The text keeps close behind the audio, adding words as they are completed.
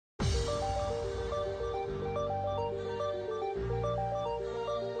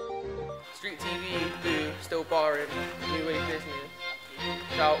Street TV, do, still barring, new way business.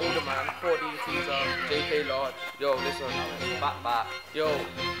 Shout out all the man, 40 teaser, JK Lord. Yo, listen, back. Yo.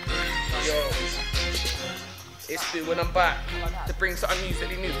 It's Stu when I'm back to bring something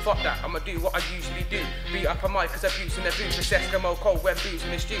musically new. Fuck that, I'ma do what I usually do. Beat up a mic cause abuse in the booth. It's Eskimo cold when booze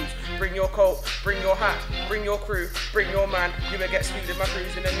in the stews. Bring your coat, bring your hat, bring your crew, bring your man. You will get screwed in my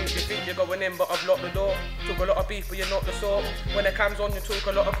cruise in the news. You think you're going in but I've locked the door. Talk a lot of beef but you're not the sort. When the cam's on you talk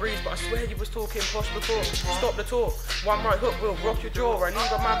a lot of breeze. But I swear you was talking posh before. Stop the talk, one right hook will rock your jaw. I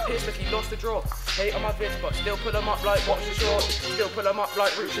leave a man pissed like he lost the draw. Hate on my vids but still pull them up like watch the short. Still pull them up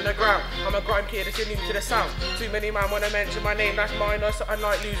like roots in the ground. I'm a grime kid if you're new to the sound. Too many man wanna mention my name, that's mine, or something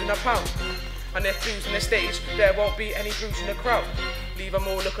like losing a pound. And if booze on the stage, there won't be any booze in the crowd. Leave them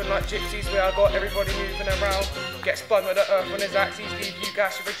all looking like gypsies, where I got everybody moving around. Get spun with the earth on his axes, leave you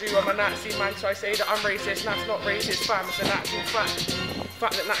gash with a Jew, I'm a Nazi man, so I say that I'm racist, that's not racist, fam, it's an actual fact.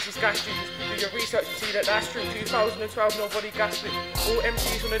 Fact that Nazis gas Jews, do your research and see that that's true. 2012, nobody gassed it, all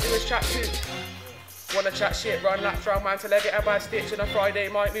MCs wanna do is chat too. Wanna chat shit, run laps round man till I get a bad stitch. On a Friday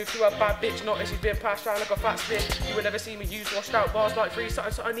might move to a bad bitch. Not if she's been passed round like a fat stick. You would never see me use washed out bars like 3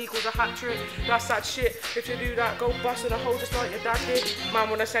 something equals a hat trick. That's sad shit. If you do that, go bust in a hole just like your dad did. Man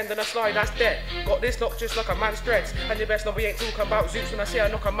wanna send on a slide, that's dead. Got this locked just like a man's dreads. And you best know we ain't talking about Zeus when I say I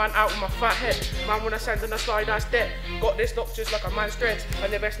knock a man out with my fat head. Man wanna send on a slide, that's dead. Got this locked just like a man's dreads.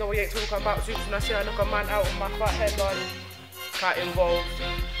 And you best know we ain't talking about Zeus when I say I knock a man out with my fat head like. Cat involved,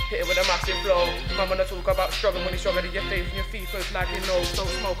 hit it with a massive flow. Man wanna talk about struggling when he's struggling in your face and your feet first lagging. No, don't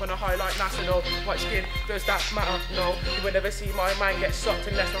smoke on a high like NASS. No, white skin, does that matter? No, you will never see my man get sucked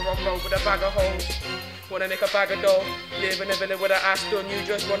unless I'm on road with a bag of hoes. Wanna make a bag of dough, live in a villa with an ass done. You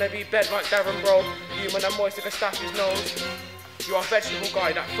just wanna be bent like Darren, bro. You when I'm moist, like a stash his nose. You're a vegetable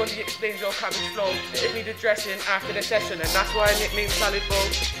guy that fully explains your cabbage flow. It needed dressing after the session, and that's why I nicknamed Salad Bowl.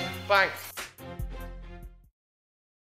 Bang.